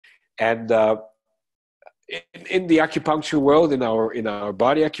And in the acupuncture world, in our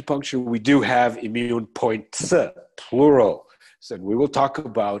body acupuncture, we do have immune points, plural. So we will talk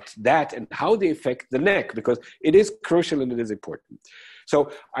about that and how they affect the neck, because it is crucial and it is important.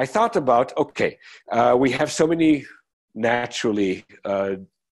 So I thought about, okay, we have so many naturally,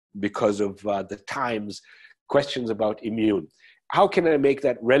 because of the times, questions about immune. How can I make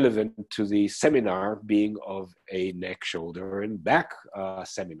that relevant to the seminar being of a neck, shoulder, and back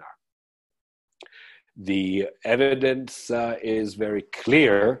seminar? The evidence is very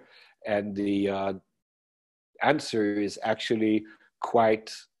clear, and the answer is actually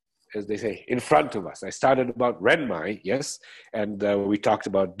quite, as they say, in front of us. I started about Renmai, yes, and we talked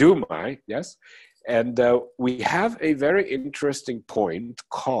about Dumai, yes, and we have a very interesting point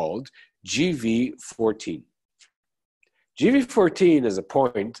called GV14. GV14 is a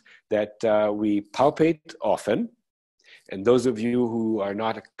point that we palpate often, and those of you who are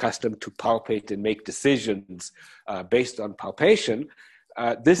not accustomed to palpate and make decisions based on palpation,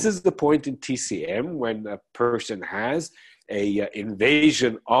 this is the point in TCM when a person has an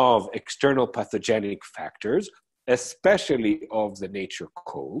invasion of external pathogenic factors, especially of the nature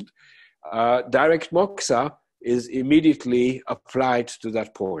cold. Direct moxa is immediately applied to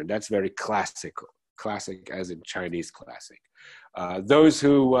that point. That's very classical. Classic as in Chinese classic. Those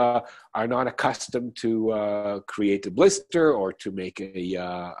who are not accustomed to create a blister or to make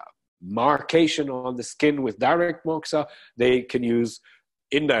a marcation on the skin with direct moxa, they can use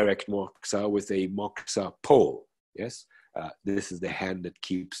indirect moxa with a moxa pole. Yes, this is the hand that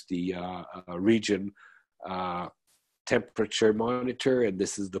keeps the region temperature monitor, and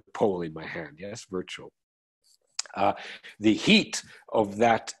this is the pole in my hand. Yes, virtual. The heat of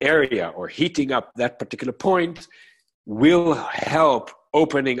that area or heating up that particular point will help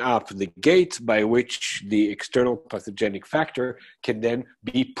opening up the gate by which the external pathogenic factor can then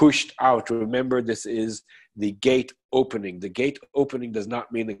be pushed out. Remember, this is the gate opening. The gate opening does not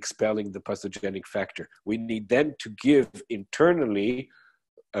mean expelling the pathogenic factor. We need then to give internally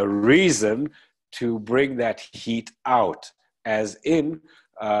a reason to bring that heat out, as in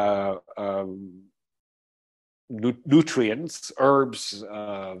nutrients, herbs,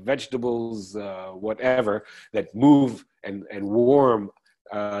 vegetables, whatever, that move and warm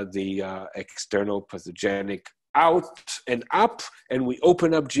the external pathogenic out and up, and we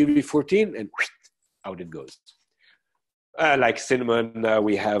open up GV14 and out it goes. Like cinnamon,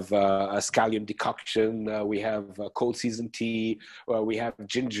 we have a scallion decoction, we have cold season tea, we have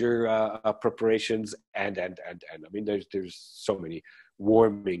ginger preparations, and I mean, there's so many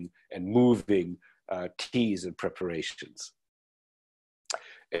warming and moving teas and preparations.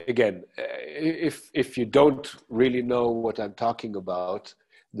 Again, if you don't really know what I'm talking about,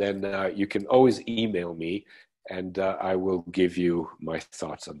 then you can always email me, and I will give you my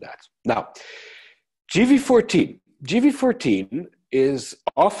thoughts on that. Now, GV14. GV14 is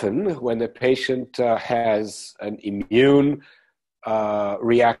often when a patient has an immune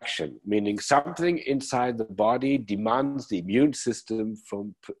reaction, meaning something inside the body demands the immune system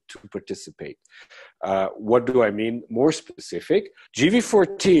to participate. What do I mean more specific?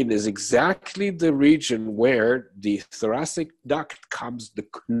 GV14 is exactly the region where the thoracic duct comes the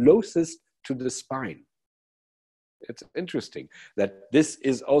closest to the spine. It's interesting that this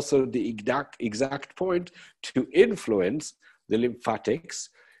is also the exact point to influence the lymphatics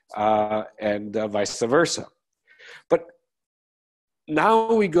and vice versa. But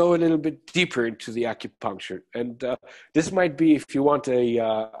now we go a little bit deeper into the acupuncture, and this might be, if you want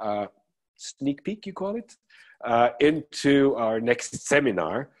a sneak peek, you call it, into our next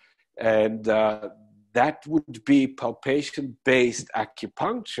seminar, and that would be palpation-based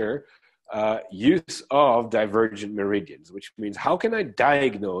acupuncture, use of divergent meridians, which means how can I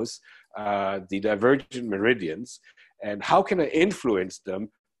diagnose the divergent meridians, and how can I influence them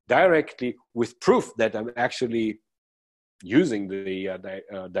directly with proof that I'm actually using the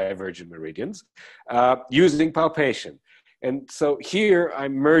divergent meridians, using palpation. And so here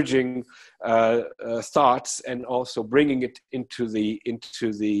I'm merging thoughts and also bringing it into the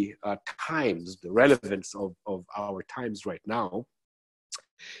times, the relevance of our times right now,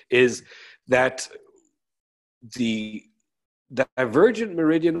 is that the divergent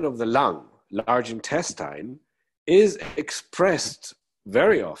meridian of the lung, large intestine, is expressed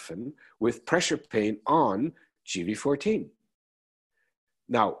very often with pressure pain on GV14.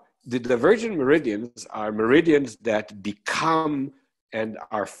 Now, the divergent meridians are meridians that become and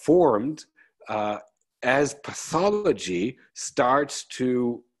are formed as pathology starts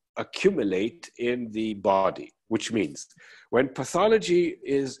to accumulate in the body, which means when pathology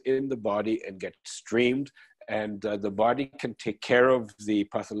is in the body and gets streamed and the body can take care of the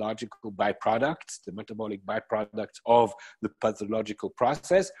pathological byproducts, the metabolic byproducts of the pathological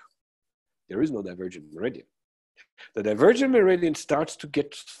process, there is no divergent meridian. The divergent meridian starts to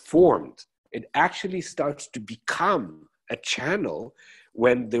get formed. It actually starts to become a channel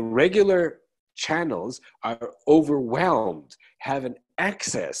when the regular channels are overwhelmed, have an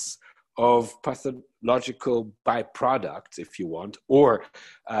excess of pathological byproducts, if you want, or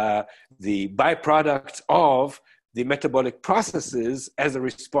the byproducts of the metabolic processes as a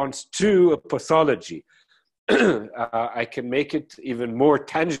response to a pathology. I can make it even more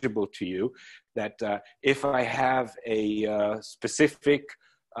tangible to you that if I have a specific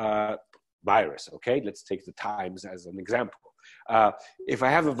virus, okay, let's take the times as an example. If I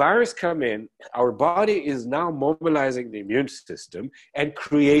have a virus come in, our body is now mobilizing the immune system and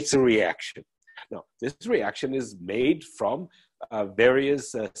creates a reaction. Now, this reaction is made from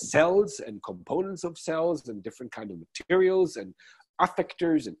various cells and components of cells and different kind of materials and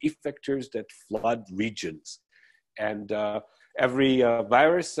affectors and effectors that flood regions. And every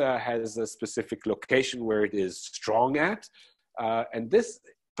virus has a specific location where it is strong at. And this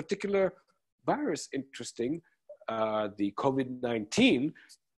particular virus, interesting, the COVID-19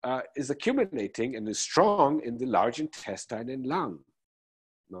 is accumulating and is strong in the large intestine and lung.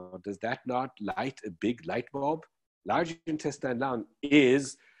 Now, does that not light a big light bulb? Large intestine and lung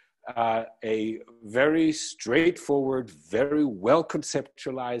is a very straightforward, very well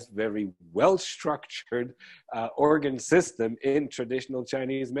conceptualized, very well structured organ system in traditional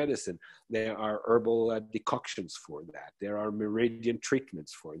Chinese medicine. There are herbal decoctions for that. There are meridian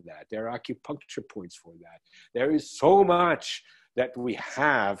treatments for that. There are acupuncture points for that. There is so much that we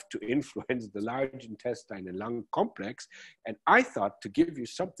have to influence the large intestine and lung complex. And I thought to give you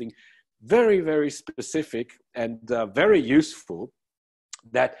something very, very specific and very useful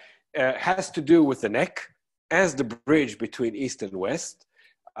that has to do with the neck as the bridge between East and West,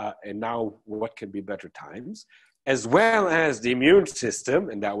 and now what can be better times, as well as the immune system,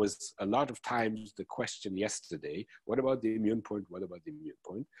 and that was a lot of times the question yesterday, what about the immune point, what about the immune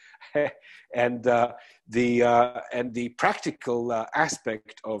point? And the practical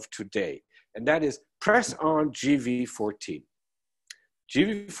aspect of today, and that is press on GV14.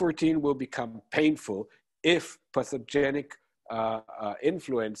 GV14 will become painful if pathogenic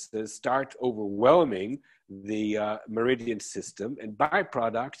influences start overwhelming the meridian system, and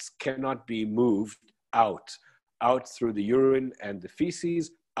byproducts cannot be moved out through the urine and the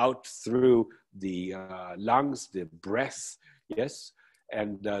feces, out through the lungs, the breath, yes,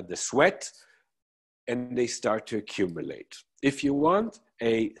 and the sweat, and they start to accumulate. If you want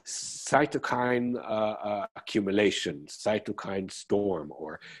a cytokine accumulation, cytokine storm,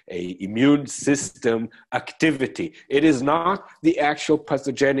 or a immune system activity, it is not the actual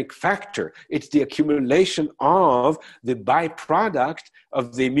pathogenic factor. It's the accumulation of the byproduct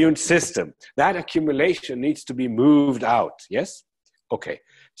of the immune system. That accumulation needs to be moved out, yes? Okay,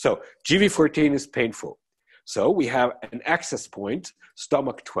 so GV14 is painful. So we have an access point,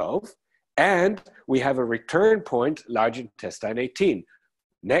 stomach 12, and we have a return point, large intestine 18.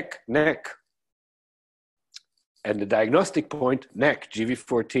 Neck, neck. And the diagnostic point, neck,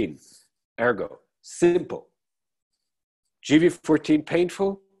 GV14. Ergo, simple. GV14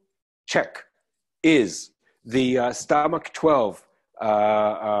 painful? Check. Is the stomach 12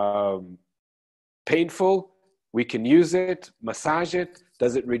 painful? We can use it, massage it.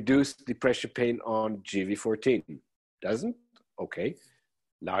 Does it reduce the pressure pain on GV14? Doesn't? Okay.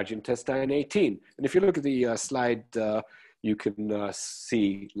 Large intestine 18. And if you look at the slide, you can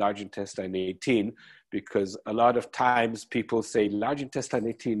see large intestine 18, because a lot of times people say large intestine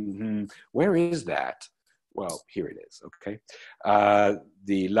 18, where is that? Well, here it is, okay?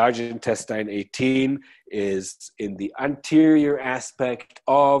 The large intestine 18 is in the anterior aspect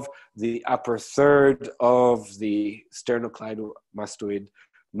of the upper third of the sternocleidomastoid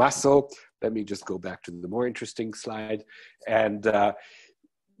muscle. Let me just go back to the more interesting slide. And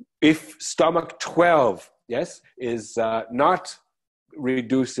if stomach 12, yes, is not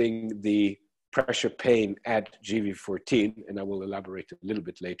reducing the pressure pain at GV14, and I will elaborate a little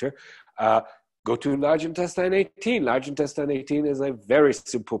bit later, go to large intestine 18. Large intestine 18 is a very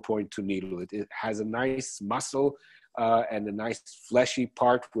simple point to needle. It has a nice muscle and a nice fleshy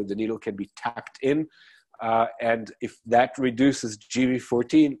part where the needle can be tapped in. And if that reduces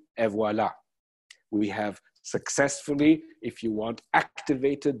GV14, et voila. We have successfully, if you want,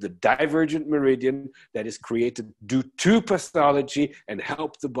 activated the divergent meridian that is created due to pathology and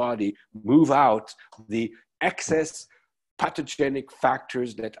help the body move out the excess pathogenic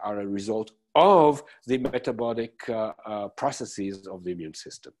factors that are a result of the metabolic processes of the immune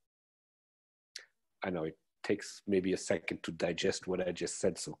system. I know it takes maybe a second to digest what I just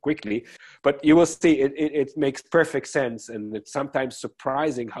said so quickly, but you will see it makes perfect sense, and it's sometimes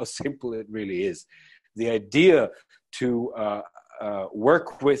surprising how simple it really is. The idea to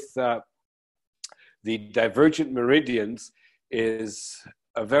work with the divergent meridians is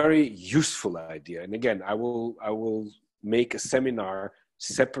a very useful idea. And again, I will make a seminar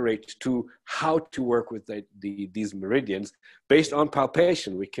separate to how to work with these meridians based on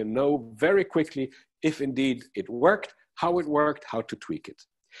palpation. We can know very quickly if indeed it worked, how to tweak it.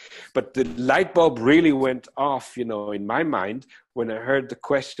 But the light bulb really went off, you know, in my mind when I heard the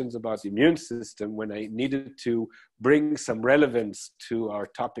questions about the immune system, when I needed to bring some relevance to our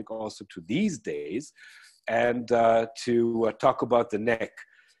topic also to these days, and to talk about the neck.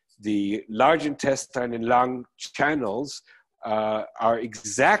 The large intestine and lung channels are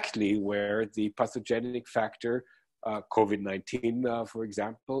exactly where the pathogenic factor, COVID-19, for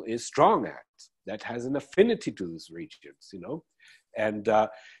example, is strong at. That has an affinity to those regions, you know. And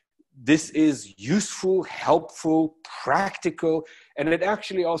this is useful, helpful, practical, and it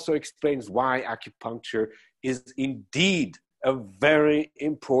actually also explains why acupuncture is indeed a very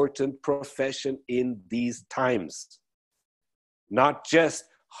important profession in these times. Not just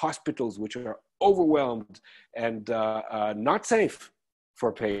hospitals, which are overwhelmed and not safe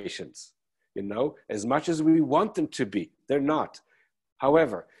for patients, you know, as much as we want them to be, they're not.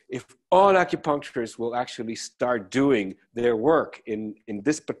 However, if all acupuncturists will actually start doing their work in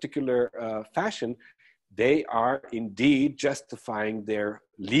this particular fashion, they are indeed justifying their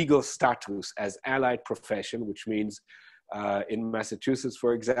legal status as allied profession, which means in Massachusetts,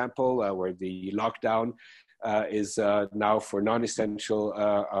 for example, where the lockdown is now for non-essential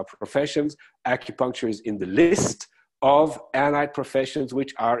professions, acupuncture is in the list of allied professions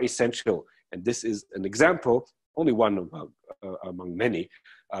which are essential. And this is an example, only one among many,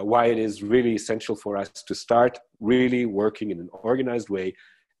 why it is really essential for us to start really working in an organized way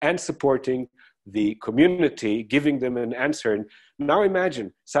and supporting the community, giving them an answer. And now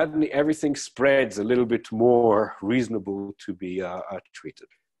imagine, suddenly everything spreads a little bit more reasonable to be treated.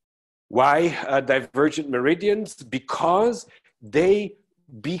 Why divergent meridians? Because they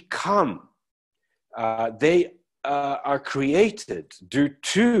become, they are created due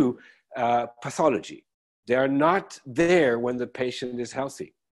to pathology. They are not there when the patient is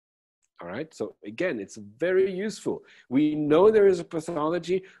healthy. All right, so again, it's very useful. We know there is a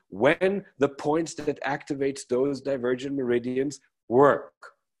pathology when the points that activates those divergent meridians work.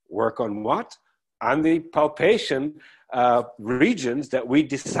 Work on what? On the palpation regions that we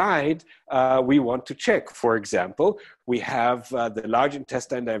decide we want to check. For example, we have the large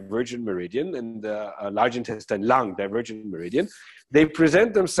intestine divergent meridian and the large intestine lung divergent meridian. They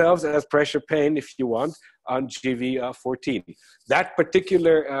present themselves as pressure pain, if you want, on GV14. That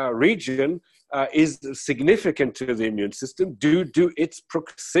particular region is significant to the immune system due to its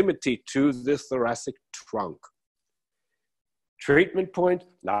proximity to the thoracic trunk. Treatment point,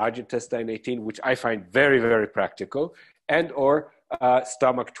 large intestine 18, which I find very, very practical, and or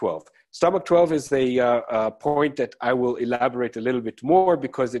stomach 12. Stomach 12 is a point that I will elaborate a little bit more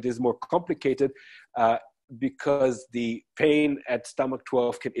because it is more complicated, because the pain at stomach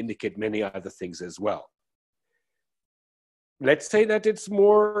 12 can indicate many other things as well. Let's say that it's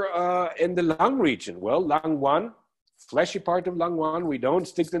more in the lung region. Well, lung 1, fleshy part of lung 1, we don't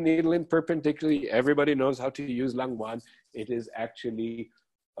stick the needle in perpendicularly. Everybody knows how to use lung 1. It is actually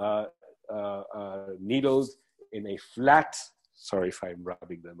needles in a flat, sorry if I'm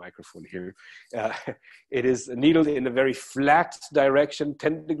rubbing the microphone here. It is needled in a very flat direction,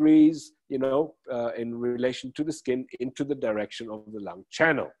 10 degrees, you know, in relation to the skin into the direction of the lung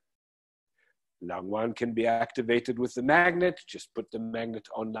channel. Lung 1 can be activated with the magnet. Just put the magnet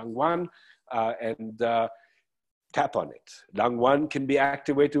on lung 1 and tap on it. Lung 1 can be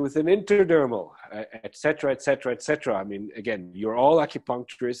activated with an interdermal, etc., etc., etc. I mean, again, you're all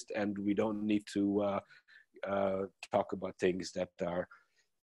acupuncturists, and we don't need to talk about things that are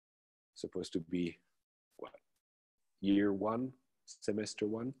supposed to be, what, year 1, semester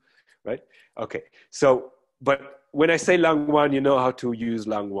 1, right? Okay, so, but when I say lung 1, you know how to use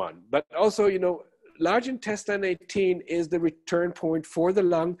lung 1. But also, you know, large intestine 18 is the return point for the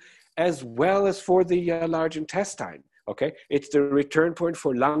lung as well as for the large intestine, okay? It's the return point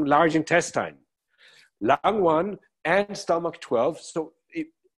for lung, large intestine. Lung 1 and stomach 12. So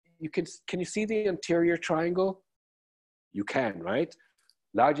can you see the anterior triangle? You can, right?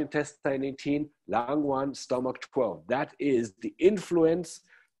 Large intestine 18, lung 1, stomach 12. That is the influence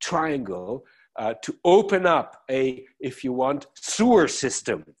triangle to open up a, if you want, sewer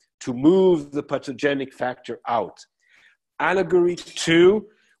system to move the pathogenic factor out. Allegory 2,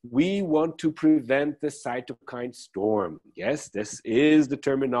 We want to prevent the cytokine storm. Yes, this is the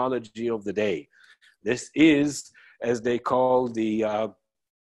terminology of the day. This is, as they call the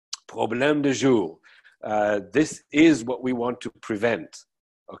problème de jour. This is what we want to prevent.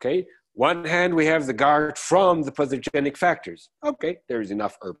 Okay? One hand, we have the guard from the pathogenic factors. Okay, there's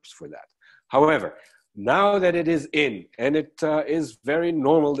enough herbs for that. However, now that it is in, and it is very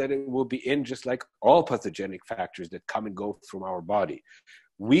normal that it will be in just like all pathogenic factors that come and go from our body,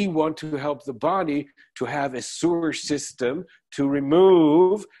 we want to help the body to have a sewer system to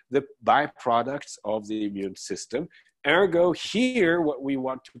remove the byproducts of the immune system. Ergo, here, what we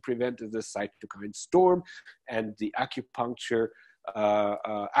want to prevent is the cytokine storm, and the acupuncture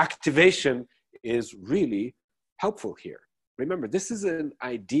activation is really helpful here. Remember, this is an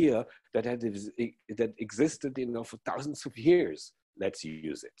idea that that existed, for thousands of years. Let's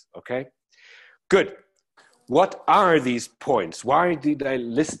use it, okay? Good. What are these points? Why did I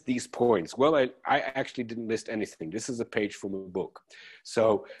list these points? Well, I actually didn't list anything. This is a page from a book.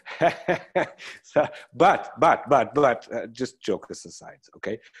 So, but just jokes aside,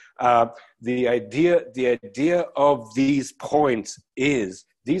 okay? The idea of these points is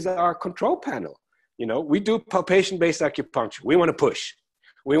these are our control panel. We do palpation-based acupuncture. We want to push.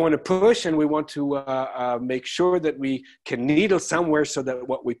 We want to push, and we want to make sure that we can needle somewhere so that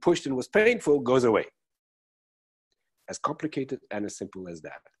what we pushed and was painful goes away. As complicated and as simple as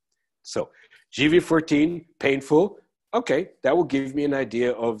that. So GV14, painful. Okay, that will give me an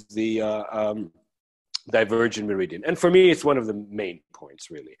idea of the divergent meridian. And for me, it's one of the main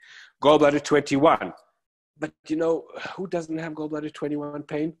points, really. Gallbladder 21. But who doesn't have gallbladder 21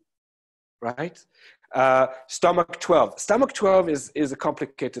 pain? Right? Stomach 12. Stomach 12 is a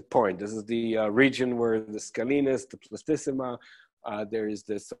complicated point. This is the region where the scalenus, the plastissima, there is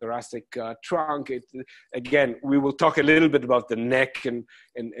the thoracic trunk. Again, we will talk a little bit about the neck and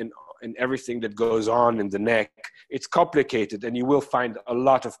everything that goes on in the neck. It's complicated, and you will find a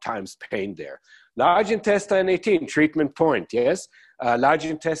lot of times pain there. Large intestine 18, treatment point, yes. Large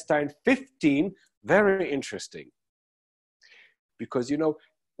intestine 15, very interesting. Because,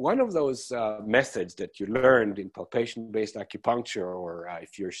 one of those methods that you learned in palpation-based acupuncture, or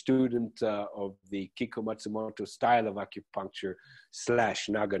if you're a student of the Kiko Matsumoto style of acupuncture /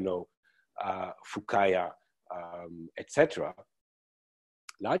 Nagano, Fukaya, etc.,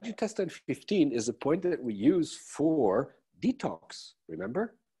 large intestine 15 is a point that we use for detox,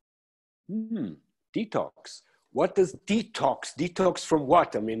 remember? Detox. What does detox? Detox from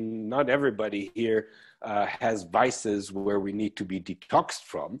what? I mean, not everybody here has vices where we need to be detoxed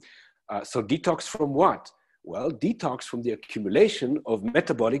from. So detox from what? Well, detox from the accumulation of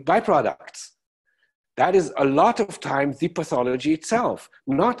metabolic byproducts. That is a lot of times the pathology itself,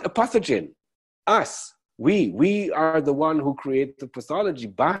 not a pathogen. Us, we are the one who create the pathology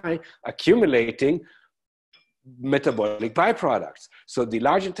by accumulating metabolic byproducts. So the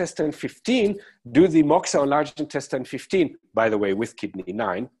large intestine 15, do the moxa on large intestine 15, by the way, with kidney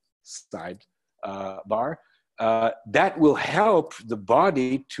 9, side bar, that will help the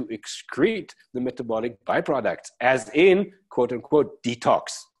body to excrete the metabolic byproducts, as in, quote unquote,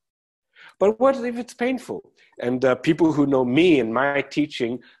 detox. But what if it's painful? And people who know me and my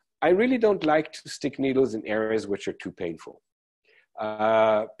teaching, I really don't like to stick needles in areas which are too painful.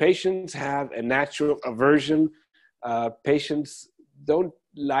 Patients have a natural aversion. Patients don't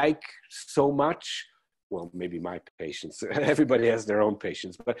like so much. Well, maybe my patients. Everybody has their own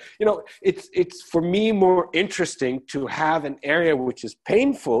patients. But, it's for me more interesting to have an area which is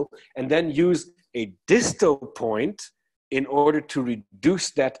painful and then use a distal point in order to reduce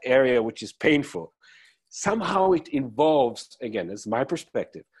that area which is painful. Somehow it involves, again, it's my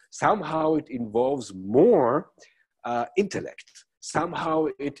perspective, somehow it involves more intellect. Somehow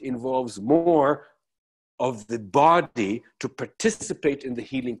it involves more of the body to participate in the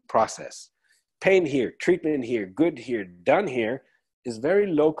healing process. Pain here, treatment here, good here, done here is very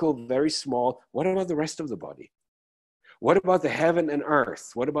local, very small. What about the rest of the body? What about the heaven and earth?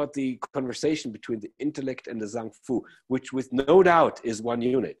 What about the conversation between the intellect and the Zhang Fu, which with no doubt is one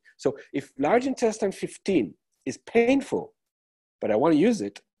unit? So if large intestine 15 is painful, but I want to use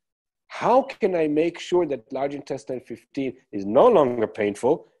it, how can I make sure that large intestine 15 is no longer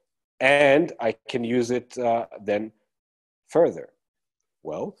painful and I can use it then further?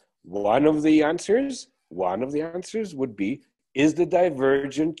 Well, one of the answers would be, is the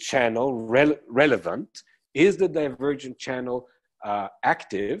divergent channel relevant? Is the divergent channel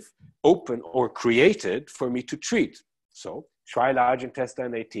active, open, or created for me to treat? So try large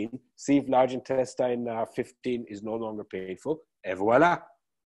intestine 18, see if large intestine 15 is no longer painful, et voila.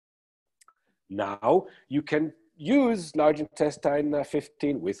 Now you can use large intestine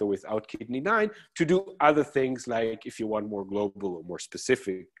 15 with or without kidney 9 to do other things, like if you want more global or more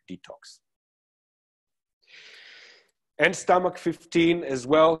specific detox. And stomach 15 as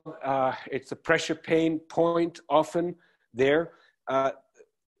well. It's a pressure pain point often there.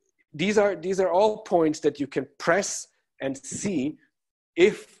 These are all points that you can press and see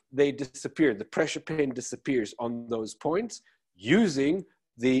if they disappear. The pressure pain disappears on those points using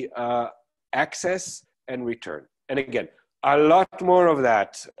the access and return. And again, a lot more of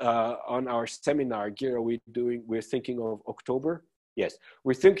that on our seminar. Gira, we're thinking of October. Yes,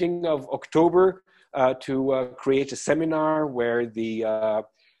 we're thinking of October to create a seminar where the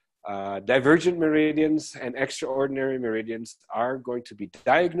divergent meridians and extraordinary meridians are going to be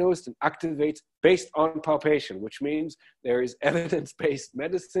diagnosed and activated based on palpation, which means there is evidence-based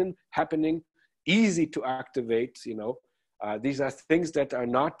medicine happening, easy to activate. These are things that are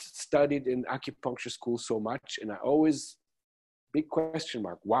not studied in acupuncture school so much, and I always, big question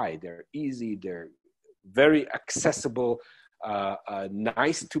mark, why? They're easy, they're very accessible,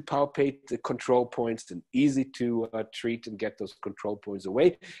 nice to palpate the control points, and easy to treat and get those control points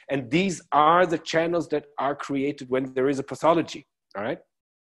away. And these are the channels that are created when there is a pathology, all right?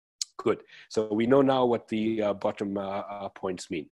 Good. So we know now what the bottom points mean.